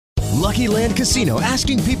Lucky Land Casino,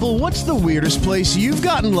 asking people, what's the weirdest place you've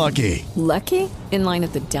gotten lucky? Lucky? In line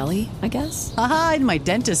at the deli, I guess? Aha, in my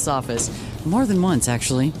dentist's office. More than once,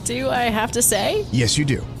 actually. Do I have to say? Yes, you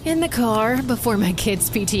do. In the car before my kids'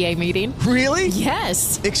 PTA meeting. Really?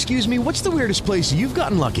 Yes. Excuse me, what's the weirdest place you've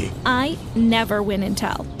gotten lucky? I never win and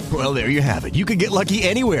tell. Well, there you have it. You can get lucky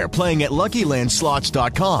anywhere, playing at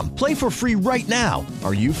LuckyLandSlots.com. Play for free right now.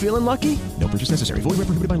 Are you feeling lucky? No purchase necessary. Void where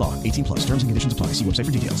prohibited by law. 18 plus. Terms and conditions apply. See website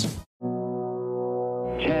for details.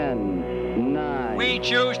 10, 9. We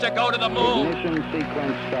choose to go to the moon. Ignition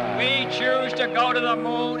sequence start. We choose to go to the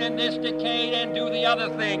moon in this decade and do the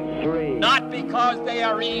other thing. 3. Not because they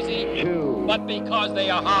are easy, 2. but because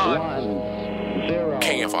they are hard. 1, 0.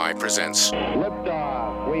 KFI presents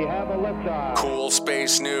Liftoff. We have a liftoff. Cool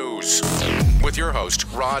Space News with your host,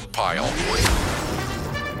 Rod Pyle.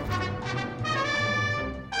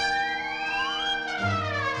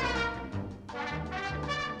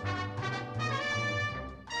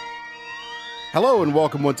 Hello and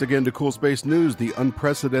welcome once again to Cool Space News, the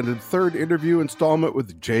unprecedented third interview installment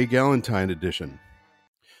with Jay Galentine edition.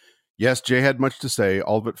 Yes, Jay had much to say,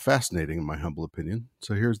 all of it fascinating in my humble opinion,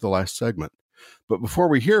 so here's the last segment. But before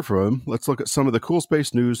we hear from him, let's look at some of the Cool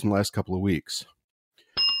Space news in the last couple of weeks.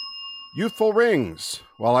 Youthful rings.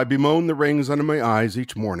 While I bemoan the rings under my eyes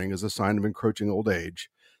each morning as a sign of encroaching old age,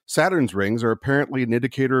 Saturn's rings are apparently an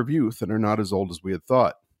indicator of youth and are not as old as we had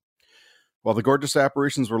thought. While the gorgeous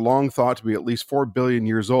apparitions were long thought to be at least 4 billion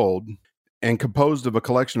years old and composed of a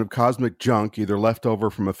collection of cosmic junk either left over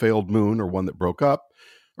from a failed moon or one that broke up,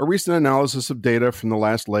 a recent analysis of data from the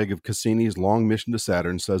last leg of Cassini's long mission to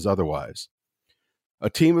Saturn says otherwise. A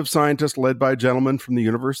team of scientists led by a gentleman from the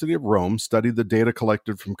University of Rome studied the data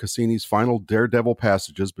collected from Cassini's final daredevil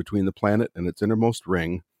passages between the planet and its innermost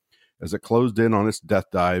ring as it closed in on its death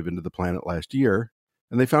dive into the planet last year,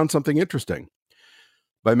 and they found something interesting.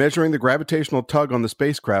 By measuring the gravitational tug on the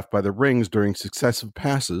spacecraft by the rings during successive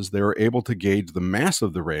passes, they were able to gauge the mass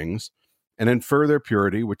of the rings and infer their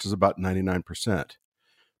purity, which is about 99%.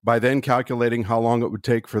 By then calculating how long it would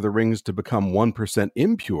take for the rings to become 1%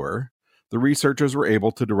 impure, the researchers were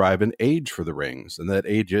able to derive an age for the rings, and that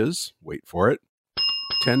age is, wait for it,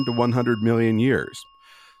 10 to 100 million years.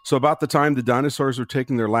 So about the time the dinosaurs were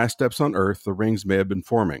taking their last steps on Earth, the rings may have been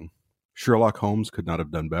forming. Sherlock Holmes could not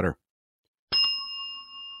have done better.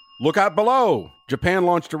 Look out below! Japan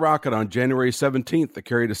launched a rocket on January 17th that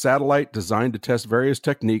carried a satellite designed to test various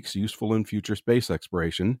techniques useful in future space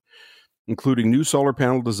exploration, including new solar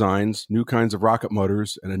panel designs, new kinds of rocket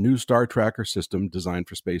motors, and a new star tracker system designed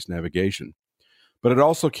for space navigation. But it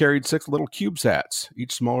also carried 6 little CubeSats,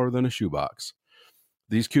 each smaller than a shoebox.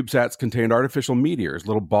 These CubeSats contained artificial meteors,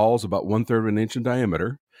 little balls about 1/3 of an inch in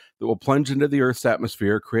diameter, that will plunge into the Earth's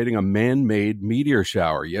atmosphere, creating a man-made meteor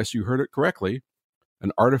shower. Yes, you heard it correctly.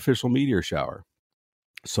 An artificial meteor shower.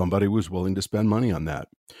 Somebody was willing to spend money on that.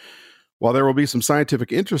 While there will be some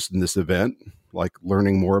scientific interest in this event, like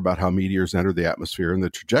learning more about how meteors enter the atmosphere and the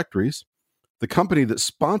trajectories, the company that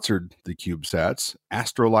sponsored the CubeSats,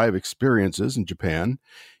 Astrolive Experiences in Japan,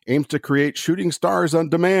 aims to create shooting stars on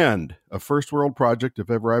demand, a first-world project if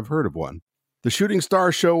ever I've heard of one. The shooting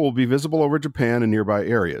star show will be visible over Japan and nearby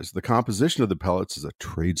areas. The composition of the pellets is a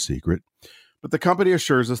trade secret, but the company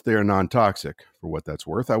assures us they are non-toxic. For what that's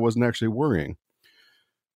worth, I wasn't actually worrying.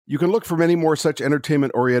 You can look for many more such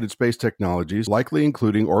entertainment-oriented space technologies, likely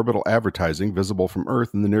including orbital advertising visible from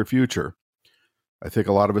Earth in the near future. I think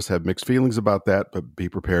a lot of us have mixed feelings about that, but be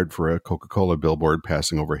prepared for a Coca-Cola billboard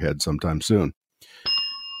passing overhead sometime soon.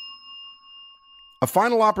 A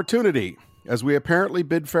final opportunity. As we apparently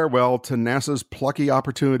bid farewell to NASA's plucky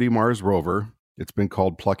Opportunity Mars rover, it's been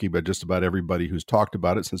called plucky by just about everybody who's talked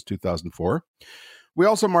about it since 2004. We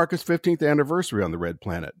also mark its 15th anniversary on the Red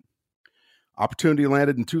Planet. Opportunity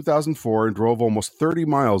landed in 2004 and drove almost 30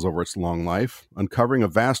 miles over its long life, uncovering a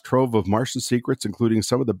vast trove of Martian secrets, including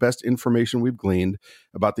some of the best information we've gleaned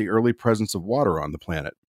about the early presence of water on the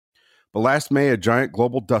planet. But last May, a giant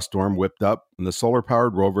global dust storm whipped up, and the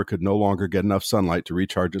solar-powered rover could no longer get enough sunlight to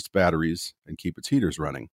recharge its batteries and keep its heaters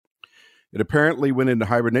running. It apparently went into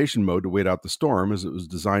hibernation mode to wait out the storm, as it was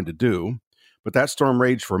designed to do, but that storm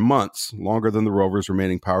raged for months, longer than the rover's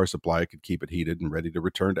remaining power supply could keep it heated and ready to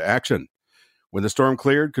return to action. When the storm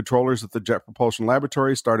cleared, controllers at the Jet Propulsion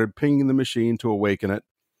Laboratory started pinging the machine to awaken it,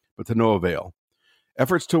 but to no avail.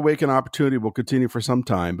 Efforts to awaken Opportunity will continue for some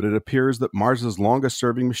time, but it appears that Mars'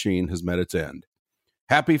 longest-serving machine has met its end.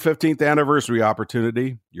 Happy 15th anniversary,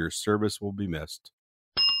 Opportunity. Your service will be missed.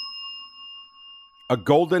 A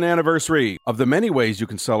golden anniversary. Of the many ways you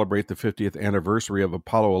can celebrate the 50th anniversary of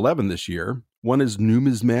Apollo 11 this year, one is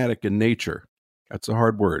numismatic in nature. That's a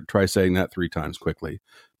hard word. Try saying that 3 times quickly.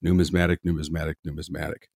 Numismatic.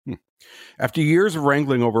 After years of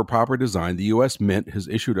wrangling over proper design, the U.S. Mint has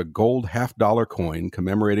issued a gold $50 coin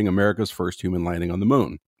commemorating America's first human landing on the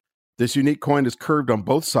moon. This unique coin is curved on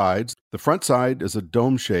both sides. The front side is a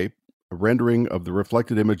dome shape, a rendering of the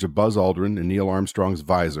reflected image of Buzz Aldrin and Neil Armstrong's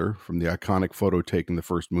visor from the iconic photo taking the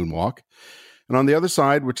first moonwalk. And on the other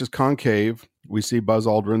side, which is concave, we see Buzz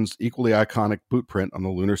Aldrin's equally iconic boot print on the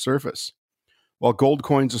lunar surface. While gold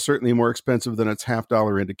coins are certainly more expensive than its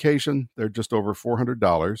 $50 indication, they're just over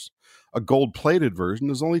 $400. A gold-plated version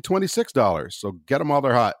is only $26, so get them while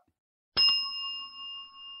they're hot.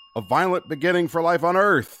 A violent beginning for life on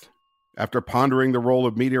Earth. After pondering the role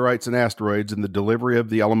of meteorites and asteroids in the delivery of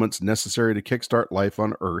the elements necessary to kickstart life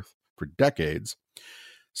on Earth for decades,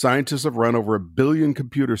 scientists have run over 1 billion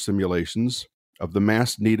computer simulations of the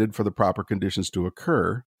mass needed for the proper conditions to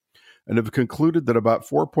occur, and have concluded that about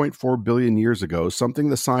 4.4 billion years ago, something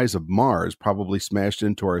the size of Mars probably smashed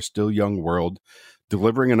into our still young world,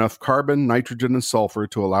 delivering enough carbon, nitrogen, and sulfur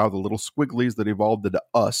to allow the little squigglies that evolved into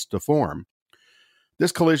us to form.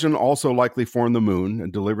 This collision also likely formed the moon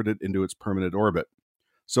and delivered it into its permanent orbit.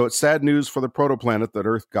 So it's sad news for the protoplanet that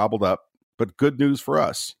Earth gobbled up, but good news for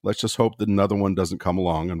us. Let's just hope that another one doesn't come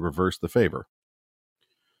along and reverse the favor.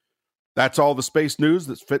 That's all the space news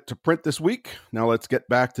that's fit to print this week. Now let's get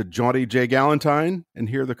back to jaunty Jay Galentine and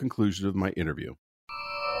hear the conclusion of my interview.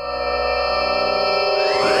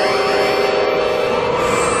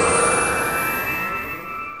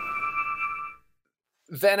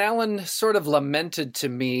 Van Allen sort of lamented to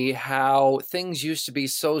me how things used to be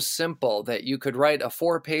so simple that you could write a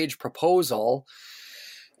 4-page proposal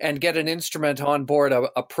and get an instrument on board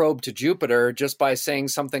a probe to Jupiter just by saying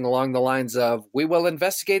something along the lines of, "We will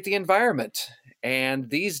investigate the environment." And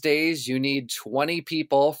these days you need 20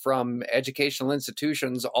 people from educational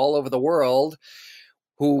institutions all over the world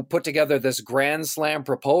who put together this grand slam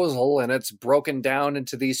proposal, and it's broken down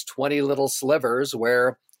into these 20 little slivers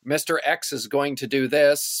where Mr. X is going to do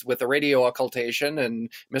this with the radio occultation,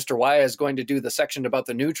 and Mr. Y is going to do the section about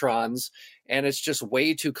the neutrons, and it's just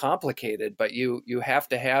way too complicated. But you have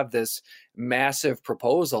to have this massive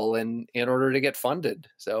proposal in order to get funded.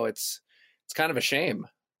 So it's kind of a shame.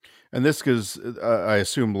 And this is, I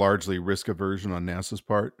assume, largely risk aversion on NASA's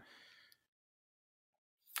part.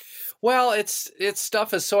 Well, its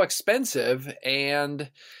stuff is so expensive, and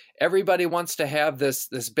everybody wants to have this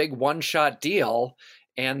big one-shot deal.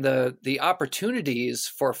 And the opportunities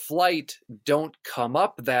for flight don't come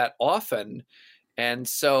up that often. And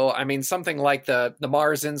so, I mean, something like the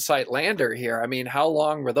Mars InSight lander here, I mean, how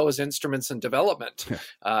long were those instruments in development?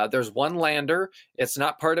 There's one lander. It's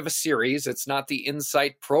not part of a series. It's not the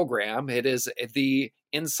InSight program. It is the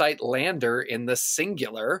InSight lander in the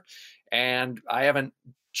singular. And I haven't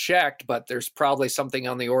checked, but there's probably something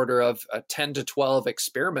on the order of 10 to 12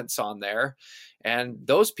 experiments on there. And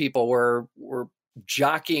those people were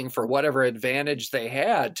jockeying for whatever advantage they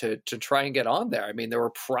had to try and get on there. I mean, there were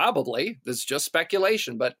probably, this is just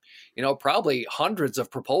speculation, but, probably hundreds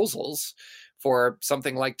of proposals for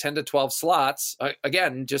something like 10 to 12 slots.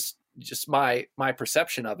 Again, just my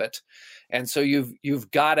perception of it. And so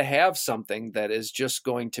you've got to have something that is just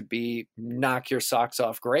going to be knock your socks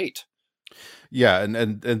off great. Yeah,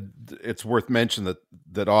 and it's worth mentioning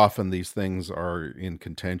that often these things are in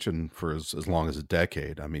contention for as long as a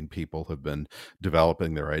decade. I mean, people have been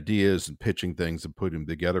developing their ideas and pitching things and putting them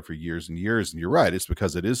together for years and years. And you're right, it's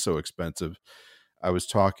because it is so expensive. I was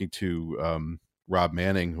talking to Rob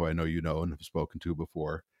Manning, who I know you know and have spoken to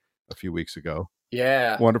before, a few weeks ago.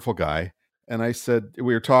 Yeah. Wonderful guy. And I said,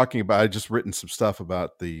 we were talking about, I'd just written some stuff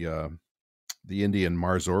about the Indian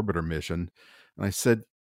Mars orbiter mission. And I said,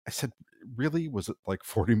 really, was it like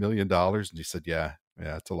 $40 million? And he said, yeah,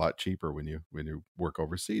 it's a lot cheaper when you work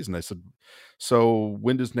overseas. And I said, so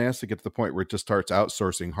when does NASA get to the point where it just starts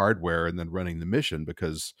outsourcing hardware and then running the mission?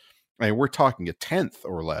 Because we're talking a tenth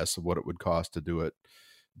or less of what it would cost to do it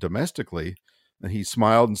domestically. And he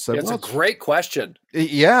smiled and said, it's a great question.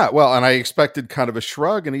 Yeah. Well, and I expected kind of a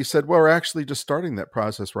shrug. And he said, well, we're actually just starting that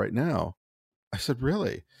process right now. I said,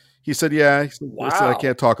 really? He said, yeah. Wow. I said, I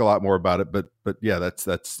can't talk a lot more about it, but yeah,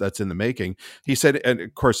 that's in the making. He said, and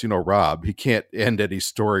of course, Rob, he can't end any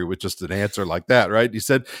story with just an answer like that, right? He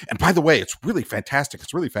said, and by the way, it's really fantastic.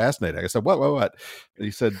 It's really fascinating. I said, what? And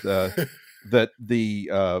he said that the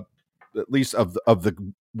at least of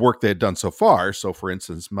the work they had done so far. So for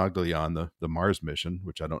instance, Magellan, the Mars mission,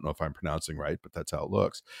 which I don't know if I'm pronouncing right, but that's how it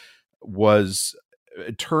looks, was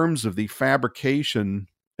in terms of the fabrication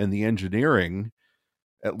and the engineering,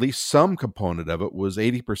 at least some component of it was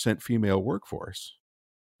 80% female workforce,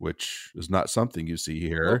 which is not something you see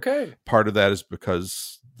here. Okay. Part of that is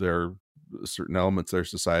because they're certain elements of their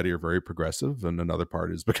society are very progressive, and another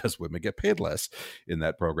part is because women get paid less in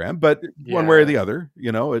that program. But one way or the other,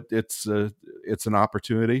 it's an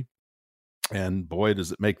opportunity. And boy,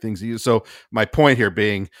 does it make things easy. So my point here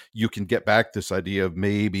being, you can get back this idea of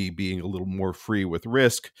maybe being a little more free with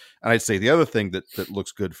risk. And I'd say the other thing that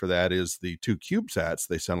looks good for that is the 2 CubeSats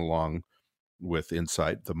they sent along with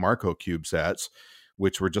InSight, the Marco CubeSats,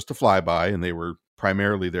 which were just a flyby, and they were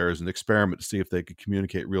primarily there as an experiment to see if they could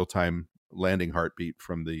communicate real-time landing heartbeat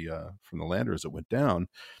from the lander as it went down.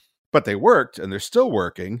 But they worked, and they're still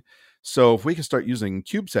working. So if we can start using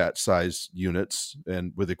CubeSat size units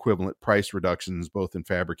and with equivalent price reductions, both in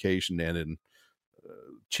fabrication and in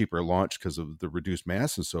cheaper launch because of the reduced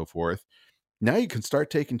mass and so forth, now you can start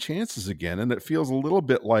taking chances again. And it feels a little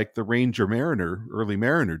bit like the Ranger Mariner, early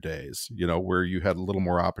Mariner days, where you had a little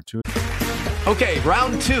more opportunity. Okay,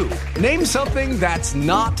 round 2. Name something that's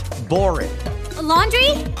not boring. A laundry?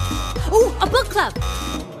 Ooh, a book club.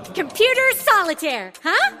 Computer solitaire,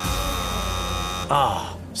 huh?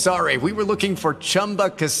 Ah, sorry, we were looking for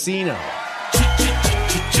Chumba Casino.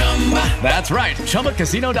 That's right,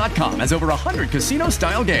 ChumbaCasino.com has over 100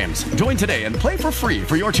 casino-style games. Join today and play for free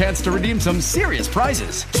for your chance to redeem some serious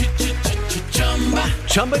prizes.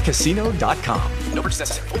 ChumbaCasino.com. No purchase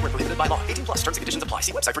necessary. Void where prohibited by law. 18+. Terms and conditions apply.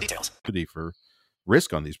 See website for details. For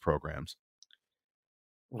risk on these programs.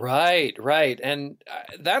 Right. And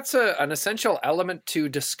that's an essential element to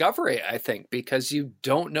discovery, I think, because you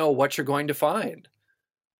don't know what you're going to find.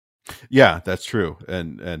 Yeah, that's true.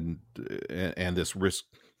 And this risk,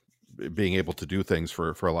 being able to do things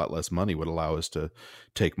for a lot less money, would allow us to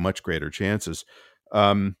take much greater chances.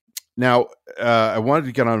 Now, I wanted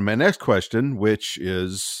to get on to my next question, which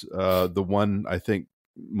is the one I think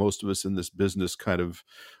most of us in this business kind of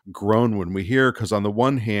groan when we hear, because on the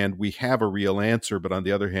one hand, we have a real answer, but on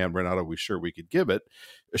the other hand, we're not always sure we should give it,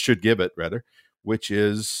 which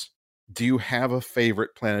is, do you have a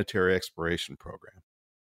favorite planetary exploration program?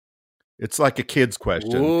 It's like a kid's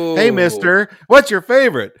question. Ooh. Hey, mister, what's your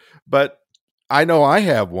favorite? But I know I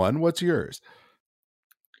have one. What's yours?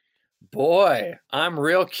 Boy, I'm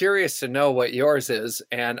real curious to know what yours is,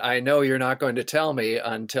 and I know you're not going to tell me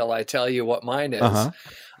until I tell you what mine is. Uh-huh.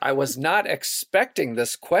 I was not expecting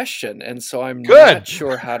this question, and so I'm not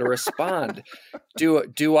sure how to respond.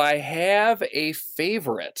 Do I have a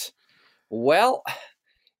favorite? Well,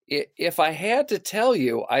 if I had to tell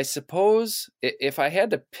you, I suppose if I had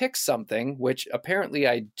to pick something, which apparently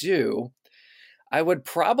I do, I would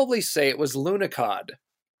probably say it was Lunicod.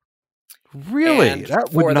 Really? And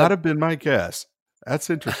that would not have been my guess. That's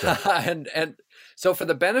interesting. and so for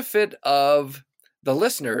the benefit of the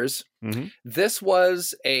listeners, mm-hmm. This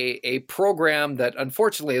was a program that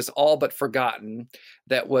unfortunately is all but forgotten,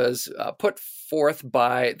 that was put forth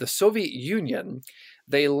by the Soviet Union.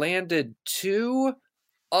 They landed 2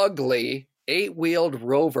 ugly 8-wheeled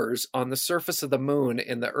rovers on the surface of the moon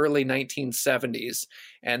in the early 1970s,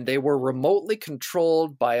 and they were remotely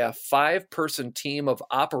controlled by a 5-person team of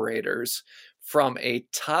operators from a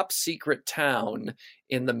top secret town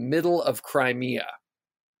in the middle of Crimea.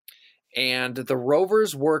 And the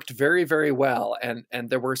rovers worked very, very well, and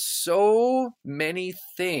there were so many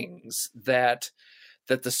things that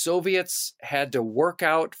the Soviets had to work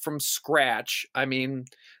out from scratch. I mean,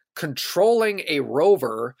 controlling a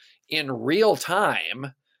rover in real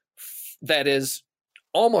time that is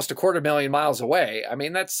almost 250,000 miles away. I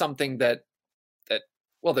mean, that's something that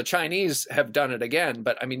the Chinese have done it again,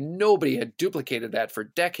 but I mean, nobody had duplicated that for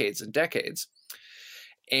decades and decades.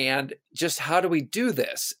 And just how do we do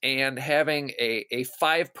this? And having a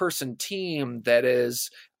 5-person team that is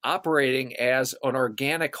operating as an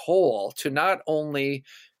organic whole to not only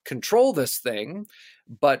control this thing,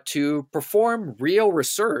 but to perform real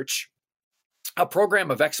research, a program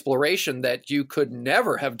of exploration that you could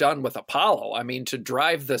never have done with Apollo. I mean, to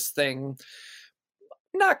drive this thing,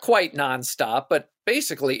 not quite nonstop, but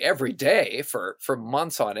basically every day for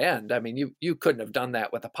months on end. I mean, you couldn't have done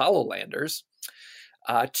that with Apollo landers.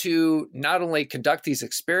 To not only conduct these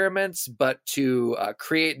experiments, but to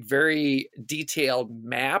create very detailed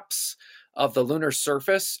maps of the lunar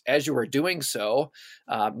surface as you were doing so,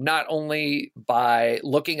 not only by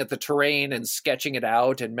looking at the terrain and sketching it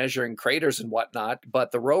out and measuring craters and whatnot,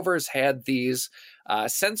 but the rovers had these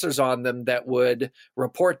sensors on them that would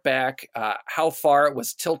report back how far it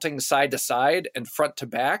was tilting side to side and front to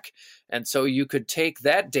back. And so you could take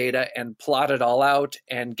that data and plot it all out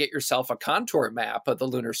and get yourself a contour map of the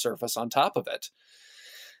lunar surface on top of it.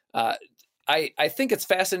 I think it's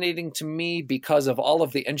fascinating to me because of all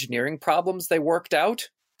of the engineering problems they worked out.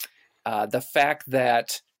 The fact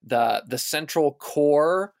that the central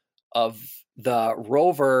core of the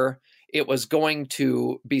rover it was going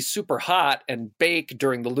to be super hot and bake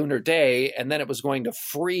during the lunar day, and then it was going to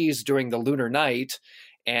freeze during the lunar night.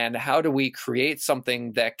 And how do we create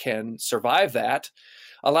something that can survive that?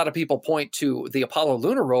 A lot of people point to the Apollo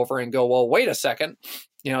lunar rover and go, well, wait a second.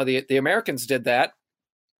 The Americans did that,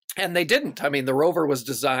 and they didn't. I mean, the rover was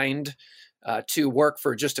designed to work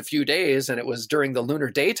for just a few days, and it was during the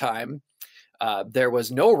lunar daytime. There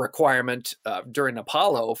was no requirement during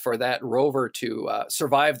Apollo for that rover to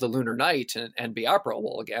survive the lunar night and be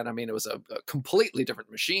operable again. I mean, it was a completely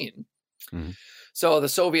different machine. Mm-hmm. So the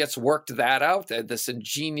Soviets worked that out, this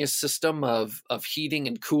ingenious system of heating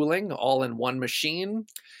and cooling all in one machine.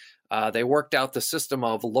 They worked out the system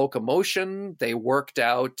of locomotion. They worked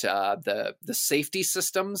out the safety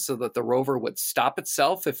system so that the rover would stop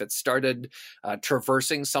itself if it started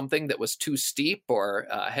traversing something that was too steep or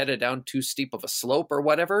headed down too steep of a slope or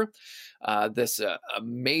whatever. This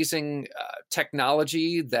amazing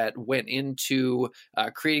technology that went into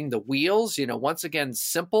creating the wheels, once again,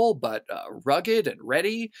 simple but rugged and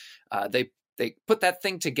ready. They put that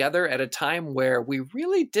thing together at a time where we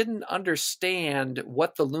really didn't understand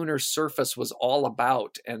what the lunar surface was all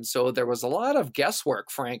about. And so there was a lot of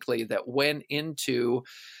guesswork, frankly, that went into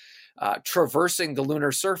traversing the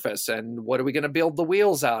lunar surface. And what are we going to build the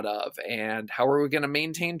wheels out of? And how are we going to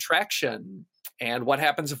maintain traction? And what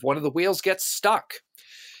happens if one of the wheels gets stuck?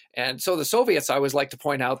 And so the Soviets, I always like to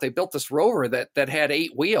point out, they built this rover that had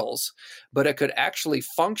 8 wheels, but it could actually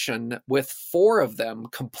function with 4 of them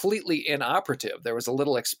completely inoperative. There was a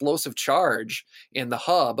little explosive charge in the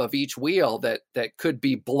hub of each wheel that could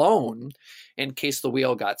be blown in case the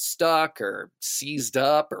wheel got stuck or seized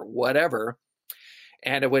up or whatever.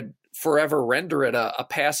 And it would forever render it a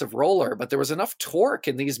passive roller. But there was enough torque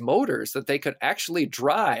in these motors that they could actually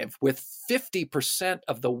drive with 50%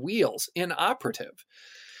 of the wheels inoperative.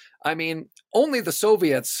 I mean, only the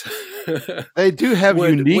Soviets they do have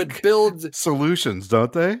unique would build solutions,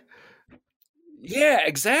 don't they? Yeah,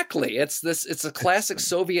 exactly. It's a classic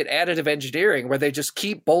Soviet additive engineering where they just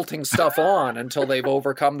keep bolting stuff on until they've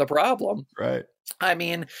overcome the problem. Right. I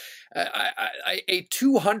mean, a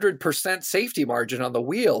 200% safety margin on the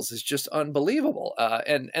wheels is just unbelievable.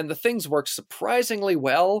 And the things work surprisingly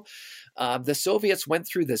well. The Soviets went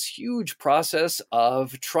through this huge process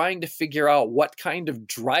of trying to figure out what kind of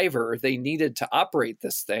driver they needed to operate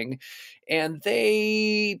this thing. And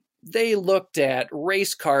they looked at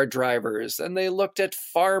race car drivers, and they looked at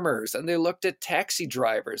farmers, and they looked at taxi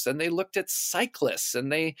drivers, and they looked at cyclists.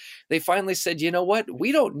 And they finally said, you know what?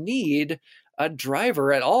 We don't need a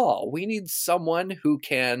driver at all. We need someone who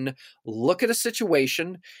can look at a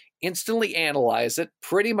situation, instantly analyze it,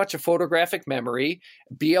 pretty much a photographic memory,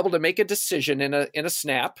 be able to make a decision in a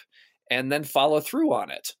snap, and then follow through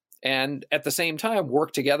on it. And at the same time,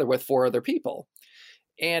 work together with 4 other people.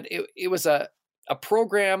 And it was a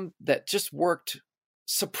program that just worked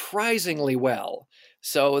surprisingly well.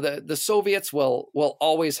 So the Soviets will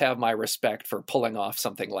always have my respect for pulling off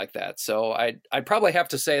something like that. So I'd probably have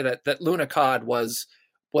to say that Lunokhod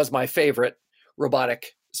was my favorite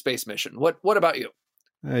robotic space mission. What about you?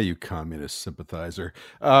 You communist sympathizer.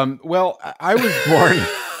 Well, I was born,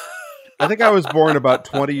 I think I was born about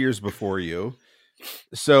 20 years before you.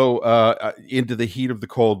 So into the heat of the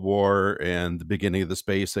Cold War and the beginning of the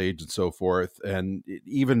space age and so forth. And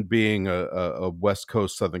even being a West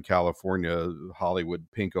Coast, Southern California, Hollywood,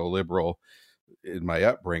 pinko liberal in my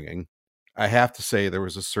upbringing, I have to say there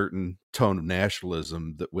was a certain tone of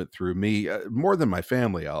nationalism that went through me, more than my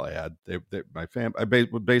family, I'll add. I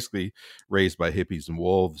was basically raised by hippies and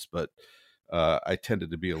wolves, but I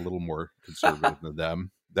tended to be a little more conservative than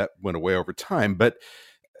them. That went away over time. But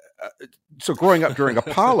so growing up during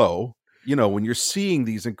Apollo, when you're seeing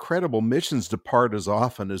these incredible missions depart as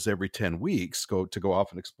often as every 10 weeks, go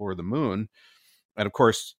off and explore the moon. And of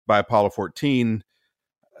course, by Apollo 14,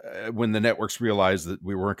 when the networks realized that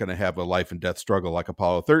we weren't going to have a life and death struggle like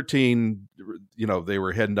Apollo 13, they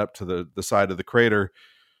were heading up to the side of the crater.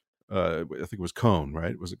 I think it was Cone,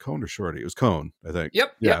 right? Was it Cone or Shorty? It was Cone, I think.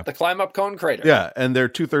 Yep. The climb up Cone crater. Yeah. And they're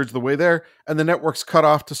 2/3 of the way there. And the networks cut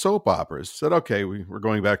off to soap operas. Said, okay, we're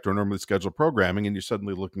going back to our normally scheduled programming. And you're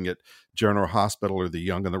suddenly looking at General Hospital or The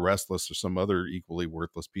Young and the Restless or some other equally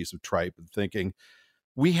worthless piece of tripe and thinking,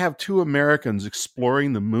 we have 2 Americans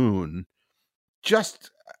exploring the moon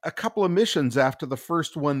just a couple of missions after the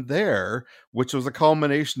first one there, which was a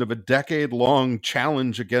culmination of a decade-long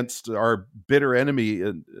challenge against our bitter enemy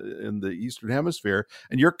in the Eastern Hemisphere,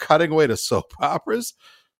 and you're cutting away to soap operas.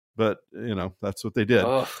 But that's what they did.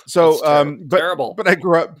 Oh, so, terrible. But I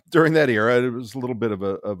grew up during that era. It was a little bit of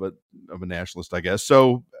a nationalist, I guess.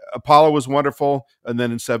 So Apollo was wonderful, and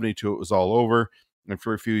then in '72 it was all over. And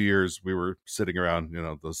for a few years, we were sitting around,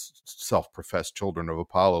 those self-professed children of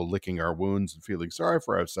Apollo, licking our wounds and feeling sorry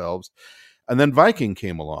for ourselves. And then Viking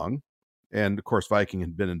came along. And of course, Viking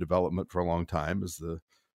had been in development for a long time as the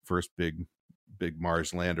first big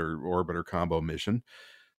Mars lander orbiter combo mission.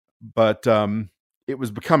 But it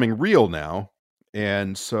was becoming real now.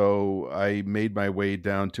 And so I made my way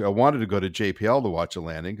down I wanted to go to JPL to watch a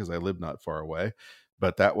landing because I lived not far away,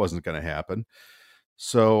 but that wasn't going to happen.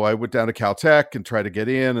 So I went down to Caltech and tried to get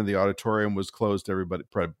in, and the auditorium was closed to everybody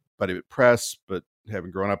but press. But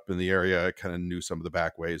having grown up in the area, I kind of knew some of the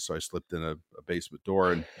back ways. So I slipped in a basement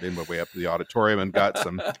door and made my way up to the auditorium and got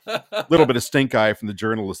some little bit of stink eye from the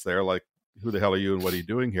journalists there, like, who the hell are you and what are you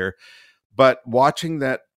doing here? But watching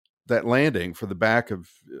that landing for the back of,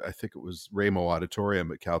 I think it was Ramo Auditorium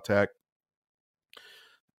at Caltech,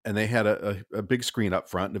 and they had a big screen up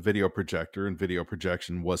front and a video projector, and video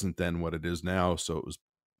projection wasn't then what it is now. So it was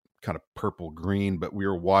kind of purple green, but we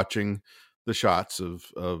were watching the shots of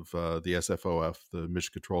the SFOF, the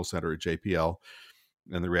Mission Control Center at JPL,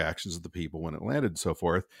 and the reactions of the people when it landed and so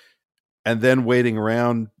forth. And then waiting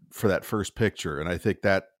around for that first picture. And I think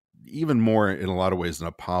that even more in a lot of ways than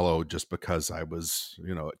Apollo, just because I was,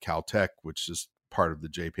 at Caltech, which is part of the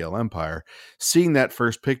JPL empire, seeing that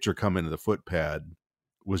first picture come into the footpad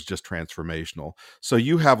was just transformational. So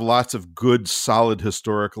you have lots of good, solid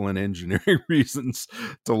historical and engineering reasons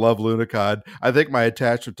to love Lunokhod. I think my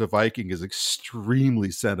attachment to Viking is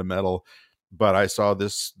extremely sentimental, but I saw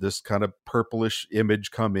this kind of purplish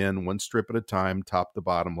image come in one strip at a time, top to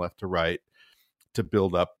bottom, left to right, to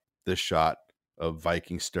build up this shot of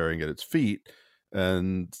Viking staring at its feet.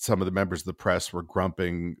 And some of the members of the press were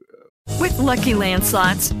grumping. With Lucky Land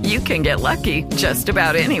Slots, you can get lucky just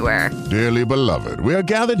about anywhere. Dearly beloved, we are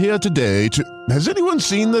gathered here today to... Has anyone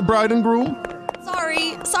seen the bride and groom?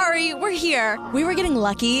 Sorry, we're here. We were getting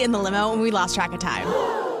lucky in the limo and we lost track of time.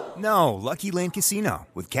 No, Lucky Land Casino,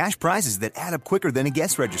 with cash prizes that add up quicker than a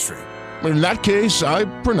guest registry. In that case, I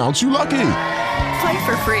pronounce you lucky. Play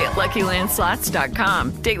for free at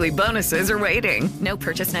LuckyLandSlots.com. Daily bonuses are waiting. No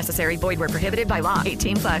purchase necessary. Void where prohibited by law.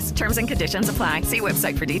 18+. Terms and conditions apply. See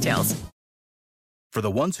website for details. For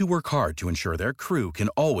the ones who work hard to ensure their crew can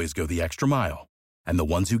always go the extra mile, and the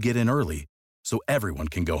ones who get in early so everyone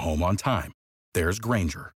can go home on time, there's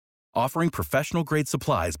Grainger, offering professional-grade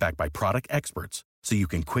supplies backed by product experts so you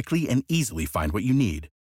can quickly and easily find what you need.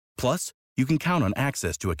 Plus, you can count on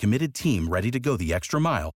access to a committed team ready to go the extra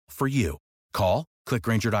mile for you. Call, click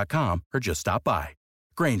Grainger.com, or just stop by.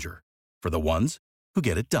 Grainger, for the ones who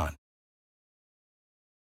get it done.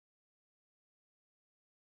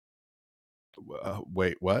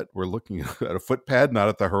 Wait, what? We're looking at a footpad, not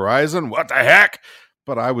at the horizon? What the heck?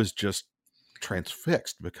 But I was just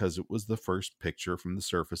transfixed because it was the first picture from the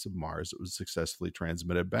surface of Mars. It was successfully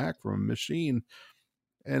transmitted back from a machine.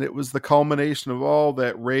 And it was the culmination of all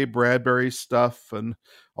that Ray Bradbury stuff and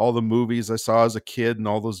all the movies I saw as a kid and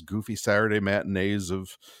all those goofy Saturday matinees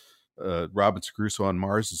of Robinson Crusoe on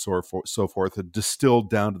Mars and so forth had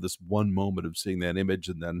distilled down to this one moment of seeing that image.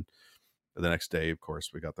 And then the next day, of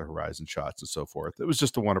course, we got the horizon shots and so forth. It was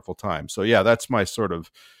just a wonderful time. So yeah, that's my sort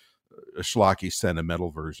of schlocky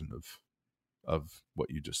sentimental version of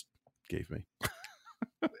what you just gave me.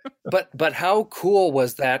 But how cool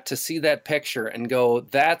was that to see that picture and go,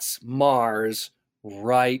 that's Mars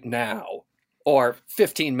right now, or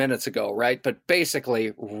 15 minutes ago, right? But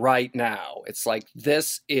basically right now, it's like,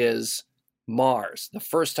 this is Mars. The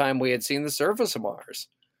first time we had seen the surface of Mars.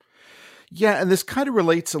 Yeah. And this kind of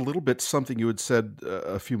relates a little bit to something you had said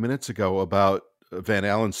a few minutes ago about Van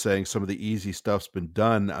Allen saying some of the easy stuff's been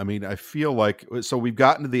done. I mean, I feel like, so we've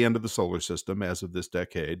gotten to the end of the solar system as of this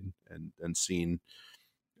decade and seen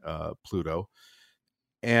Pluto,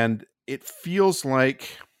 and it feels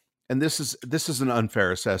like, and this is an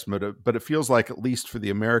unfair assessment, but it feels like, at least for the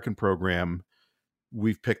American program,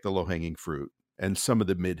 we've picked the low-hanging fruit and some of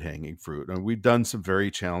the mid-hanging fruit, and we've done some very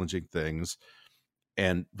challenging things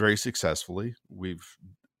and very successfully. We've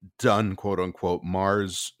done, quote unquote,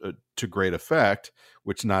 Mars to great effect,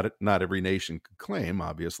 which not every nation could claim,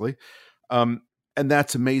 obviously, and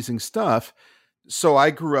that's amazing stuff. So I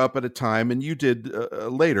grew up at a time, and you did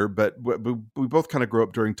later, but we both kind of grew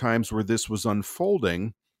up during times where this was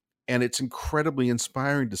unfolding, and it's incredibly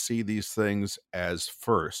inspiring to see these things as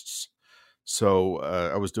firsts. So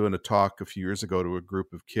I was doing a talk a few years ago to a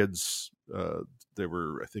group of kids. They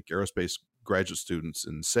were, I think, aerospace graduate students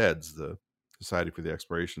in SEDS, the Society for the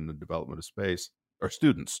Exploration and Development of Space, or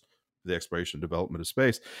students for the Exploration and Development of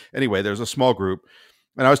Space. Anyway, there's a small group,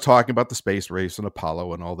 and I was talking about the space race and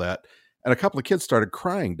Apollo and all that. And a couple of kids started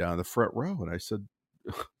crying down the front row. And I said,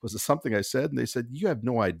 was it something I said? And they said, you have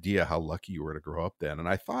no idea how lucky you were to grow up then. And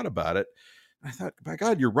I thought about it. I thought, my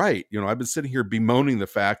God, you're right. I've been sitting here bemoaning the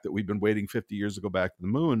fact that we've been waiting 50 years to go back to the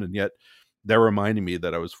moon. And yet they're reminding me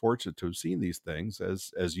that I was fortunate to have seen these things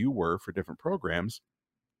as you were for different programs.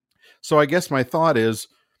 So I guess my thought is,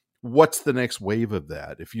 what's the next wave of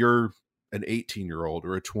that? If you're an 18-year-old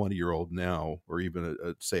or a 20-year-old now, or even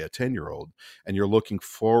say a 10-year-old, and you're looking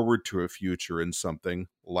forward to a future in something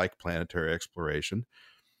like planetary exploration,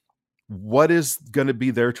 what is going to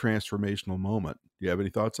be their transformational moment? Do you have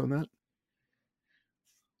any thoughts on that?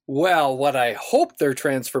 Well, what I hope their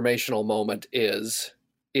transformational moment is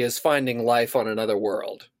finding life on another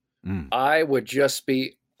world. I would just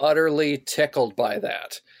be utterly tickled by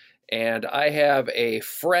that. And I have a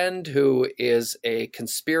friend who is a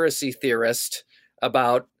conspiracy theorist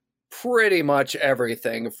about pretty much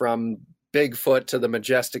everything from Bigfoot to the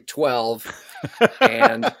Majestic 12.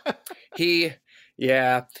 And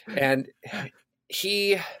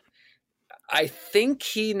I think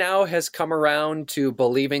he now has come around to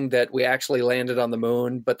believing that we actually landed on the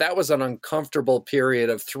moon, but that was an uncomfortable period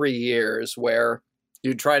of 3 years where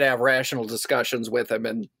you'd try to have rational discussions with him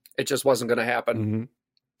and it just wasn't going to happen. Mm-hmm.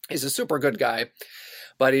 He's a super good guy,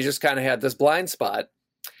 but he just kind of had this blind spot.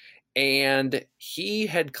 And he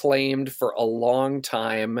had claimed for a long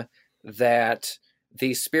time that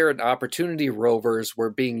the Spirit and Opportunity rovers were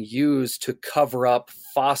being used to cover up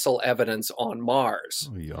fossil evidence on Mars.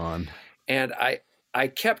 Oh, yawn. And I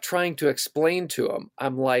kept trying to explain to him,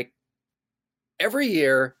 I'm like, every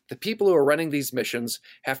year, the people who are running these missions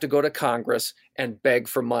have to go to Congress and beg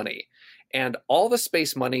for money. And all the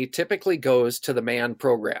space money typically goes to the manned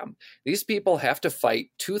program. These people have to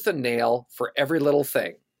fight tooth and nail for every little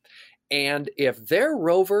thing. And if their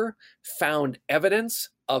rover found evidence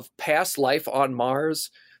of past life on Mars,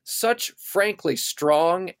 such frankly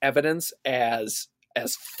strong evidence as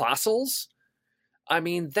fossils, I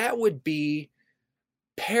mean, that would be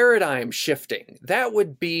paradigm shifting. That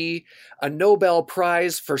would be a Nobel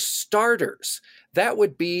Prize for starters. That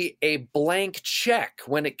would be a blank check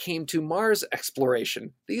when it came to Mars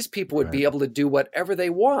exploration. These people would be able to do whatever they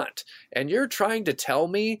want. And you're trying to tell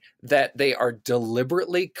me that they are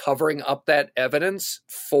deliberately covering up that evidence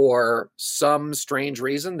for some strange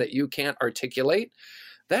reason that you can't articulate?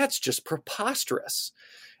 That's just preposterous.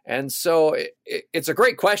 And so it's a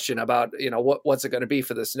great question about, what's it going to be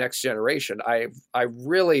for this next generation. I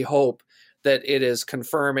really hope that it is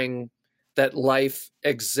confirming that life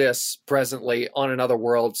exists presently on another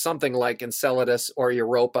world, something like Enceladus or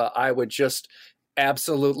Europa. I would just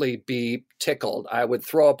absolutely be tickled. I would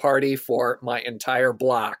throw a party for my entire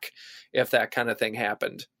block if that kind of thing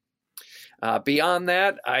happened. Beyond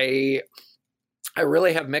that, I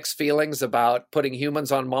really have mixed feelings about putting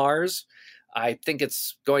humans on Mars. I think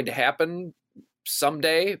it's going to happen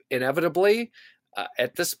someday, inevitably.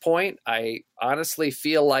 At this point, I honestly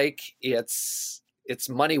feel like it's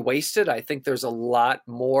money wasted. I think there's a lot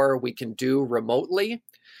more we can do remotely,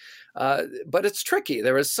 but it's tricky.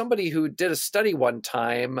 There was somebody who did a study one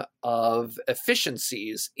time of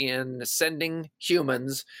efficiencies in sending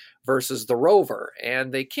humans versus the rover,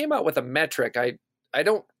 and they came out with a metric. I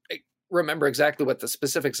don't remember exactly what the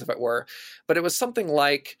specifics of it were, but it was something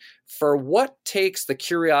like, for what takes the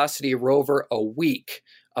Curiosity rover a week,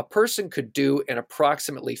 a person could do in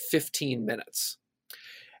approximately 15 minutes.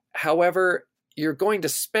 However, you're going to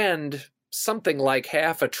spend something like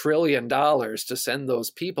 $500 billion to send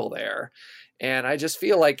those people there. And I just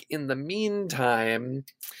feel like in the meantime,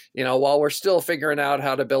 while we're still figuring out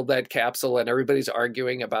how to build that capsule and everybody's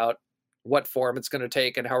arguing about what form it's going to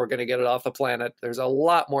take and how we're going to get it off the planet, there's a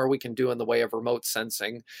lot more we can do in the way of remote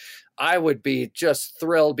sensing. I would be just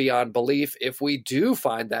thrilled beyond belief if we do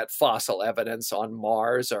find that fossil evidence on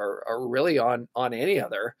Mars or really on any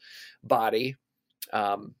other body.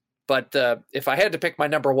 But if I had to pick my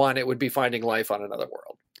number one, it would be finding life on another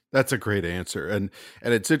world. That's a great answer. And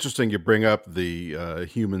it's interesting you bring up the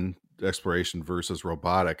human exploration versus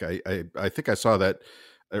robotic. I think I saw that,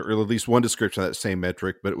 or at least one description of that same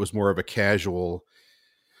metric, but it was more of a casual.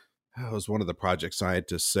 It was one of the project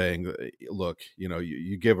scientists saying, look,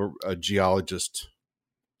 you give a geologist,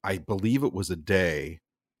 I believe it was a day,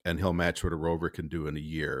 and he'll match what a rover can do in a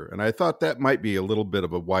year. And I thought that might be a little bit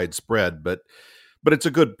of a widespread, but it's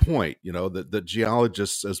a good point, that the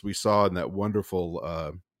geologists, as we saw in that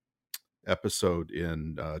wonderful episode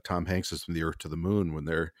in Tom Hanks's From the Earth to the Moon, when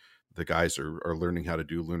the guys are learning how to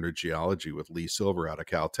do lunar geology with Lee Silver out of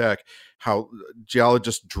Caltech, how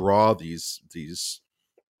geologists draw these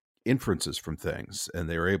inferences from things, and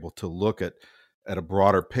they're able to look at a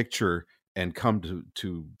broader picture and come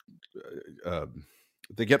to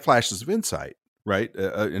they get flashes of insight right?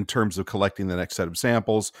 In terms of collecting the next set of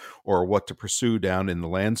samples or what to pursue down in the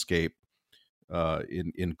landscape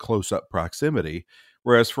in close-up proximity.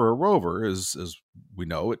 Whereas for a rover, as we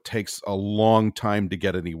know, it takes a long time to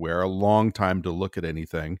get anywhere, a long time to look at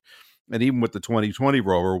anything. And even with the 2020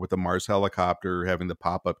 rover, with the Mars helicopter having the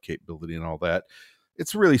pop-up capability and all that,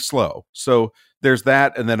 it's really slow. So there's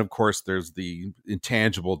that. And then, of course, there's the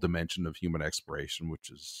intangible dimension of human exploration, which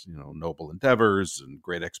is, noble endeavors and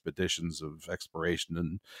great expeditions of exploration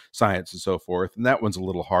and science and so forth. And that one's a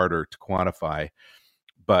little harder to quantify.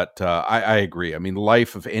 But I agree. I mean,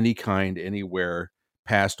 life of any kind, anywhere,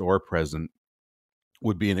 past or present,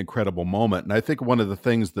 would be an incredible moment. And I think one of the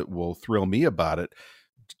things that will thrill me about it,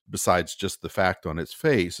 besides just the fact on its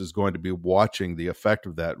face, is going to be watching the effect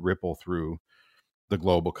of that ripple through the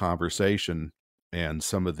global conversation and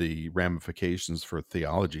some of the ramifications for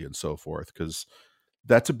theology and so forth. Because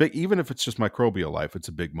that's a big, even if it's just microbial life, it's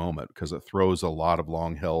a big moment because it throws a lot of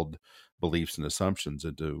long-held beliefs and assumptions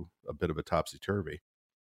into a bit of a topsy-turvy.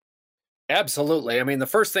 Absolutely. I mean, the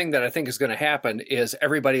first thing that I think is going to happen is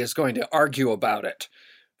everybody is going to argue about it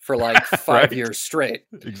for like 5 Right. years straight.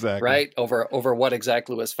 Exactly. Right. Over what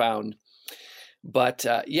exactly was found. But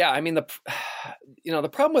yeah, I mean, the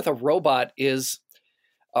problem with a robot is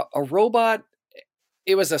a robot.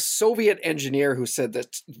 It was a Soviet engineer who said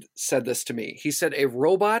this to me. He said, a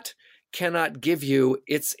robot cannot give you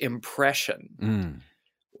its impression,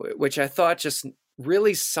 which I thought just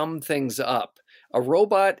really summed things up. A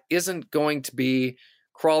robot isn't going to be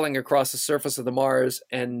crawling across the surface of the Mars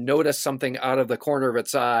and notice something out of the corner of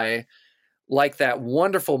its eye, like that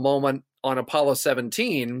wonderful moment on Apollo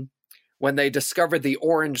 17 when they discovered the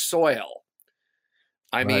orange soil.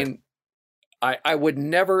 I mean, I would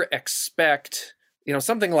never expect,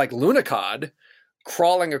 something like Lunokhod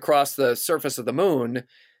crawling across the surface of the moon.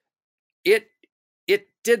 It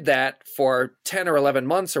did that for 10 or 11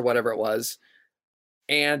 months or whatever it was.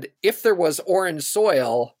 And if there was orange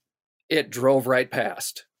soil, it drove right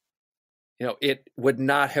past. It would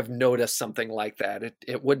not have noticed something like that.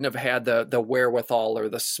 It wouldn't have had the wherewithal or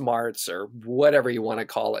the smarts or whatever you want to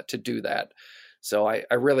call it to do that. So I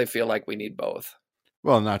really feel like we need both.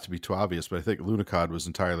 Well, not to be too obvious, but I think Lunokhod was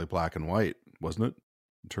entirely black and white, wasn't it?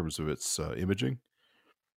 In terms of its imaging.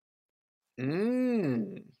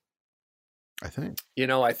 I think.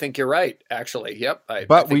 I think you're right, actually. Yep. I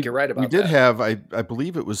think you're right about that. We did have, I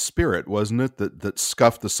believe it was Spirit, wasn't it, that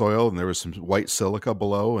scuffed the soil and there was some white silica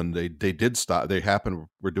below, and they did stop. They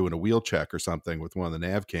were doing a wheel check or something with one of the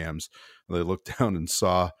nav cams, and they looked down and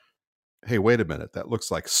saw, hey, wait a minute, that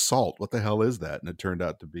looks like salt. What the hell is that? And it turned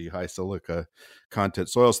out to be high silica content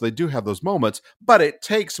soil. So they do have those moments, but it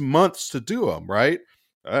takes months to do them, right?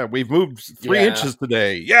 We've moved 3 inches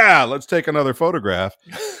today. Yeah, let's take another photograph.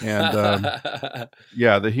 And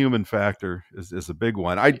the human factor is a big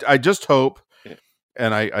one. I just hope,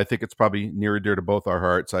 and I think it's probably near and dear to both our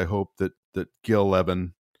hearts, I hope that Gil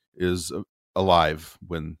Levin is alive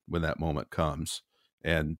when that moment comes.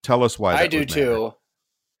 And tell us why that I do too.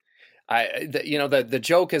 The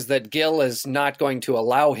joke is that Gil is not going to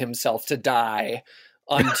allow himself to die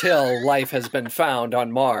until life has been found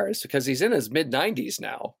on Mars, because he's in his mid-90s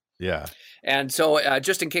now. Yeah. And so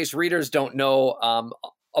just in case readers don't know,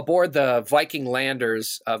 aboard the Viking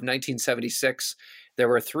landers of 1976, there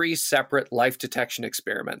were 3 separate life detection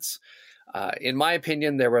experiments. In my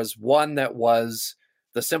opinion, there was one that was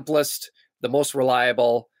the simplest, the most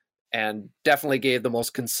reliable, and definitely gave the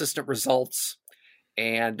most consistent results.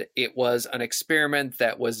 And it was an experiment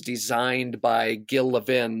that was designed by Gil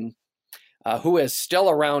Levin, who is still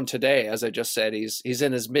around today. As I just said, he's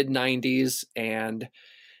in his mid-90s, and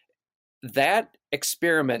that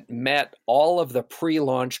experiment met all of the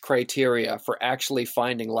pre-launch criteria for actually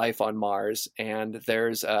finding life on Mars. And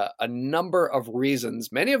there's a number of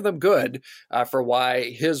reasons, many of them good, for why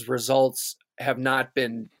his results have not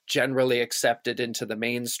been generally accepted into the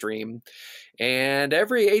mainstream. And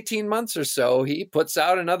every 18 months or so, he puts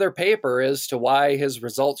out another paper as to why his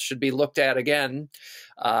results should be looked at again.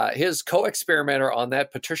 His co-experimenter on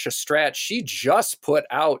that, Patricia Stratt, she just put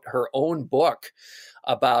out her own book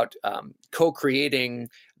about co-creating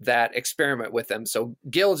that experiment with him. So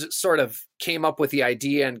Gil sort of came up with the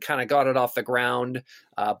idea and kind of got it off the ground.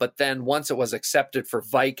 But then once it was accepted for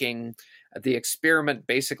Viking, the experiment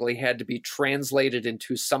basically had to be translated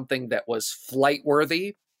into something that was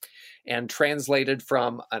flight-worthy, and translated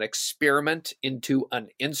from an experiment into an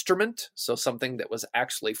instrument, so something that was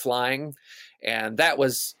actually flying. And that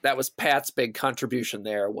was Pat's big contribution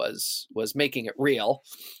there, was making it real.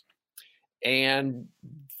 And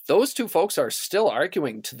those two folks are still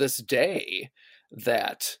arguing to this day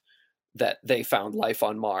that that they found life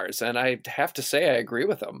on Mars. And I have to say, I agree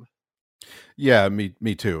with him. Yeah,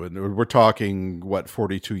 me too. And we're talking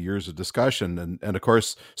 42 years of discussion, and of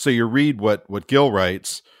course, so you read what Gil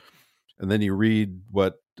writes, and then you read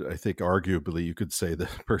what I think arguably you could say the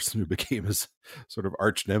person who became his sort of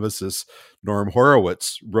arch nemesis, Norm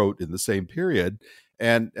Horowitz, wrote in the same period.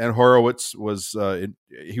 And Horowitz was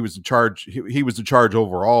he was in charge. He was in charge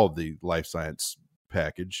overall of the life science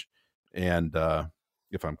package, and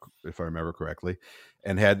if I remember correctly,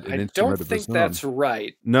 and had an instrument of his own. I don't think that's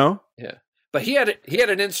right. No. Yeah, but he had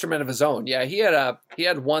an instrument of his own. Yeah, he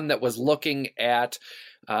had one that was looking at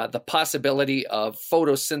the possibility of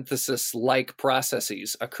photosynthesis-like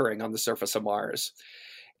processes occurring on the surface of Mars.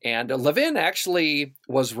 And Levin actually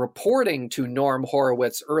was reporting to Norm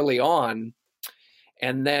Horowitz early on.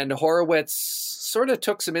 And then Horowitz sort of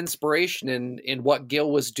took some inspiration in what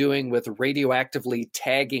Gil was doing with radioactively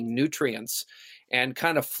tagging nutrients and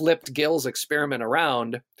kind of flipped Gil's experiment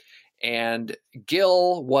around. And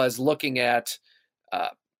Gil was looking at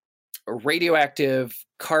radioactive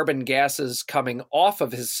carbon gases coming off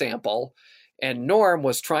of his sample, and Norm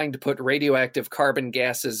was trying to put radioactive carbon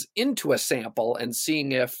gases into a sample and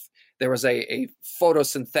seeing if there was a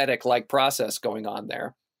photosynthetic-like process going on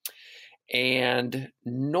there. And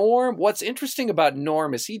Norm, what's interesting about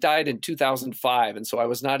Norm is he died in 2005, and so I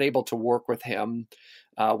was not able to work with him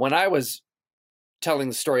when I was telling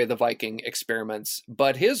the story of the Viking experiments,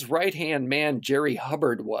 but his right-hand man, Jerry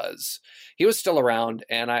Hubbard, he was still around,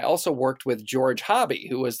 and I also worked with George Hobby,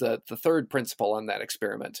 who was the third principal on that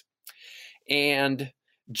experiment. And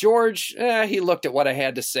George, he looked at what I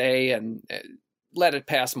had to say and let it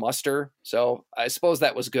pass muster. So I suppose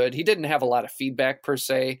that was good. He didn't have a lot of feedback per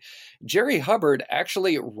se. Jerry Hubbard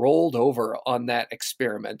actually rolled over on that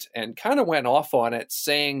experiment and kind of went off on it,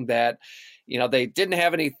 saying that, they didn't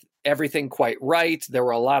have everything quite right. There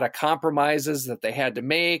were a lot of compromises that they had to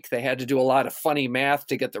make. They had to do a lot of funny math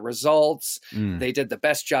to get the results. They did the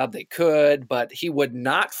best job they could, but he would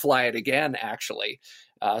not fly it again, actually.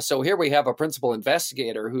 So here we have a principal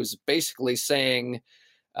investigator who's basically saying,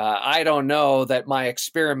 I don't know that my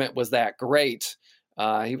experiment was that great.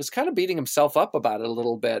 He was kind of beating himself up about it a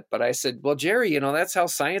little bit, but I said, well, Jerry, that's how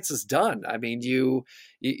science is done. I mean, you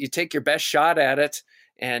take your best shot at it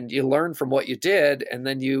and you learn from what you did, and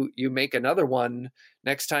then you make another one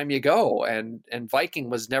next time you go. And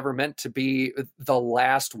Viking was never meant to be the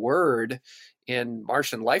last word in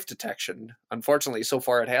Martian life detection. Unfortunately, so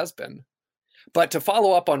far it has been. But to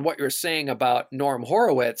follow up on what you're saying about Norm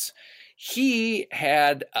Horowitz, he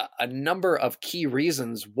had a number of key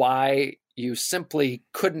reasons why you simply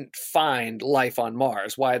couldn't find life on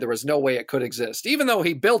Mars, why there was no way it could exist. Even though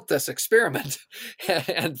he built this experiment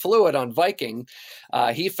and flew it on Viking,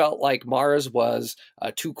 he felt like Mars was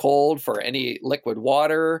too cold for any liquid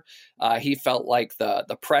water. He felt like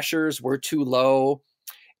the pressures were too low.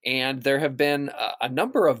 And there have been a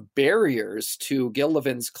number of barriers to Gil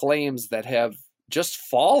Levin's claims that have just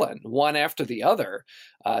fallen one after the other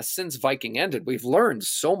since Viking ended. We've learned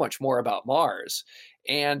so much more about Mars,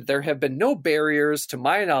 and there have been no barriers, to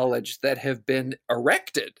my knowledge, that have been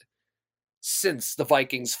erected since the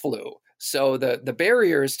Vikings flew. So the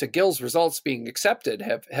barriers to Gil's results being accepted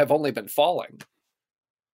have only been falling.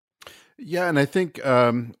 Yeah, and I think,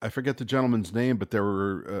 I forget the gentleman's name, but there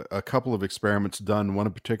were a couple of experiments done, one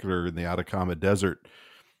in particular in the Atacama Desert,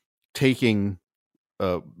 taking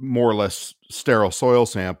more or less sterile soil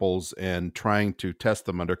samples and trying to test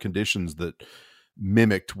them under conditions that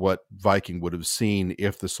mimicked what Viking would have seen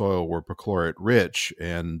if the soil were perchlorate rich.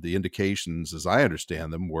 And the indications, as I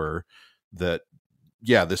understand them, were that,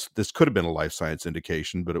 yeah, this could have been a life science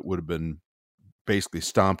indication, but it would have been basically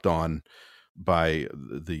stomped on by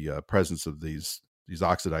the presence of these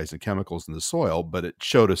oxidizing chemicals in the soil. But it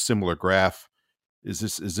showed a similar graph. Is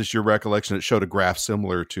this your recollection? It showed a graph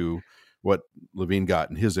similar to what Levin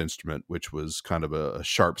got in his instrument, which was kind of a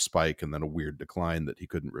sharp spike and then a weird decline that he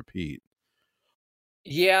couldn't repeat.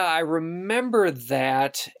 Yeah, I remember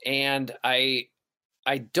that, and I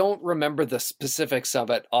don't remember the specifics of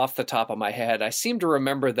it off the top of my head. I seem to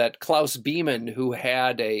remember that Klaus Beeman, who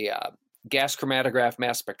had a gas chromatograph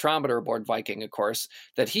mass spectrometer aboard Viking, of course,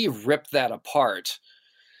 that he ripped that apart.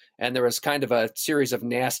 And there was kind of a series of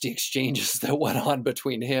nasty exchanges that went on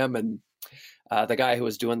between him and the guy who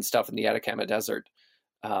was doing stuff in the Atacama Desert.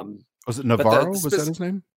 Was it Navarro? Was that his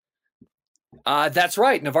name? That's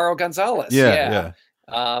right, Navarro Gonzalez. Yeah.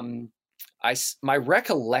 My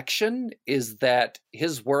recollection is that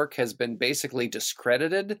his work has been basically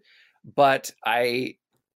discredited, but I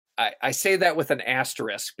say that with an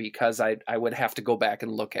asterisk because I would have to go back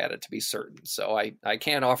and look at it to be certain. So I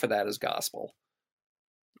can't offer that as gospel.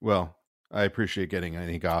 Well, I appreciate getting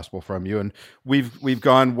any gospel from you. And we've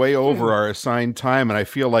gone way over our assigned time, and I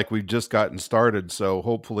feel like we've just gotten started. So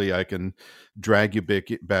hopefully I can drag you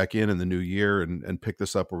back in the new year and pick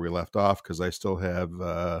this up where we left off, because I still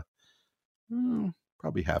have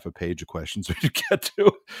probably half a page of questions we should get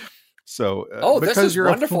to. So, this is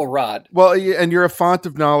wonderful, Rod. Well, and you're a font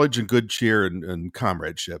of knowledge and good cheer and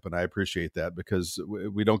comradeship, and I appreciate that, because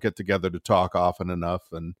we don't get together to talk often enough.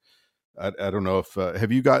 And I don't know if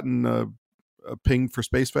have you gotten a ping for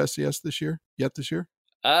Space Fest this year?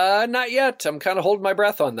 Not yet. I'm kind of holding my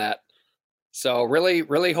breath on that. So really,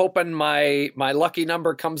 really hoping my lucky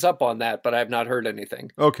number comes up on that, but I've not heard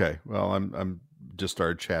anything. Okay, well, I'm just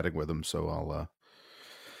started chatting with them, so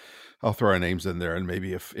I'll throw our names in there, and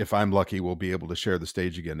maybe if I'm lucky, we'll be able to share the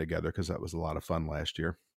stage again together, because that was a lot of fun last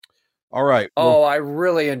year. All right. Well, I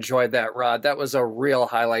really enjoyed that, Rod. That was a real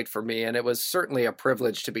highlight for me, and it was certainly a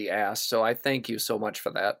privilege to be asked. So I thank you so much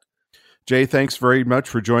for that. Jay, thanks very much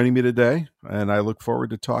for joining me today, and I look forward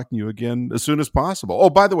to talking to you again as soon as possible. Oh,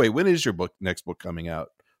 by the way, when is your next book coming out?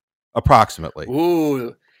 Approximately.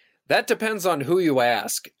 Ooh, that depends on who you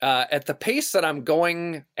ask. At the pace that I'm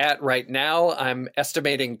going at right now, I'm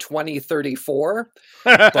estimating 2034.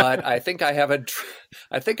 But I think I have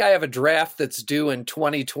a draft that's due in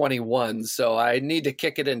 2021, so I need to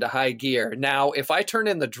kick it into high gear. Now, if I turn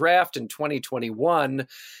in the draft in 2021,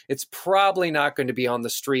 it's probably not going to be on the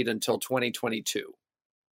street until 2022.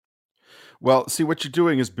 Well, see, what you're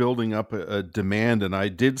doing is building up a demand, and I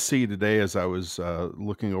did see today, as I was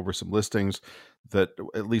looking over some listings, that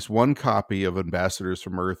at least one copy of Ambassadors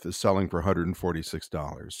from Earth is selling for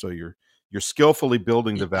 $146. So you're skillfully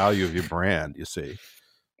building the value of your brand, you see.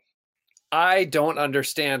 I don't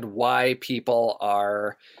understand why people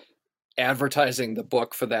are advertising the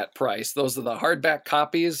book for that price. Those are the hardback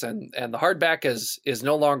copies, and the hardback is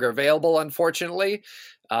no longer available, unfortunately.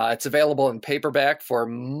 It's available in paperback for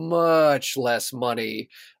much less money.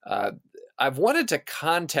 I've wanted to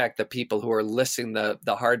contact the people who are listing the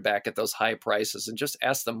hardback at those high prices and just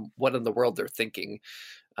ask them what in the world they're thinking.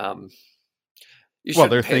 You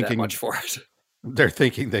shouldn't pay that much for it. They're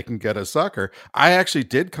thinking they can get a sucker. I actually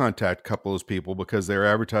did contact a couple of those people because they were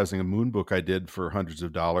advertising a moon book I did for hundreds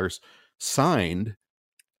of dollars, signed,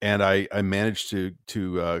 and I managed to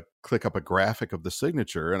click up a graphic of the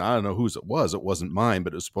signature, and I don't know whose it was. It wasn't mine,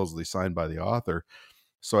 but it was supposedly signed by the author.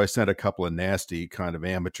 So I sent a couple of nasty kind of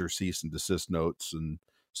amateur cease and desist notes and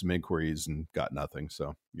some inquiries and got nothing.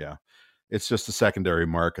 So yeah, it's just a secondary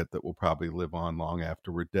market that will probably live on long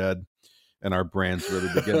after we're dead and our brands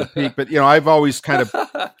really begin to peak. But, I've always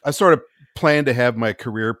I sort of planned to have my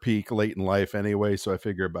career peak late in life anyway. So I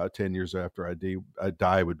figure about 10 years after I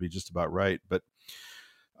die would be just about right. But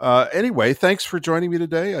anyway, thanks for joining me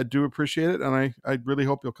today. I do appreciate it. And I really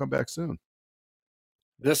hope you'll come back soon.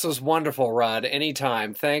 This was wonderful, Rod.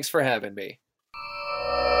 Anytime. Thanks for having me.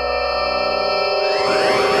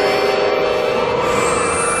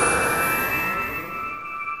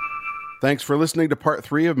 Thanks for listening to part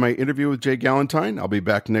 3 of my interview with Jay Galentine. I'll be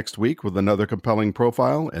back next week with another compelling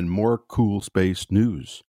profile and more cool space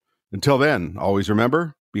news. Until then, always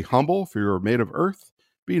remember, be humble for you are made of earth,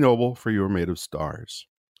 be noble for you are made of stars.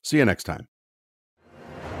 See you next time.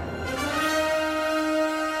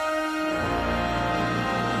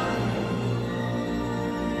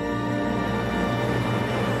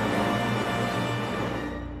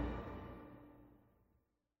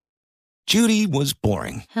 Judy was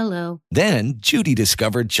boring. Hello. Then Judy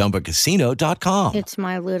discovered ChumbaCasino.com. It's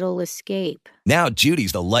my little escape. Now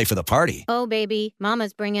Judy's the life of the party. Oh, baby,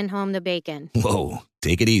 mama's bringing home the bacon. Whoa,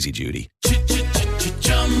 take it easy, Judy.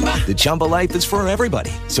 The Chumba life is for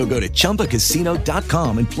everybody. So go to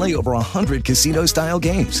ChumbaCasino.com and play over 100 casino-style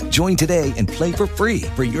games. Join today and play for free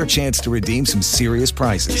for your chance to redeem some serious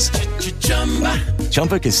prizes.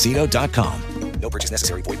 ChumbaCasino.com. No purchase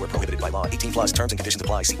necessary. Void where prohibited by law. 18+ terms and conditions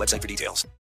apply. See website for details.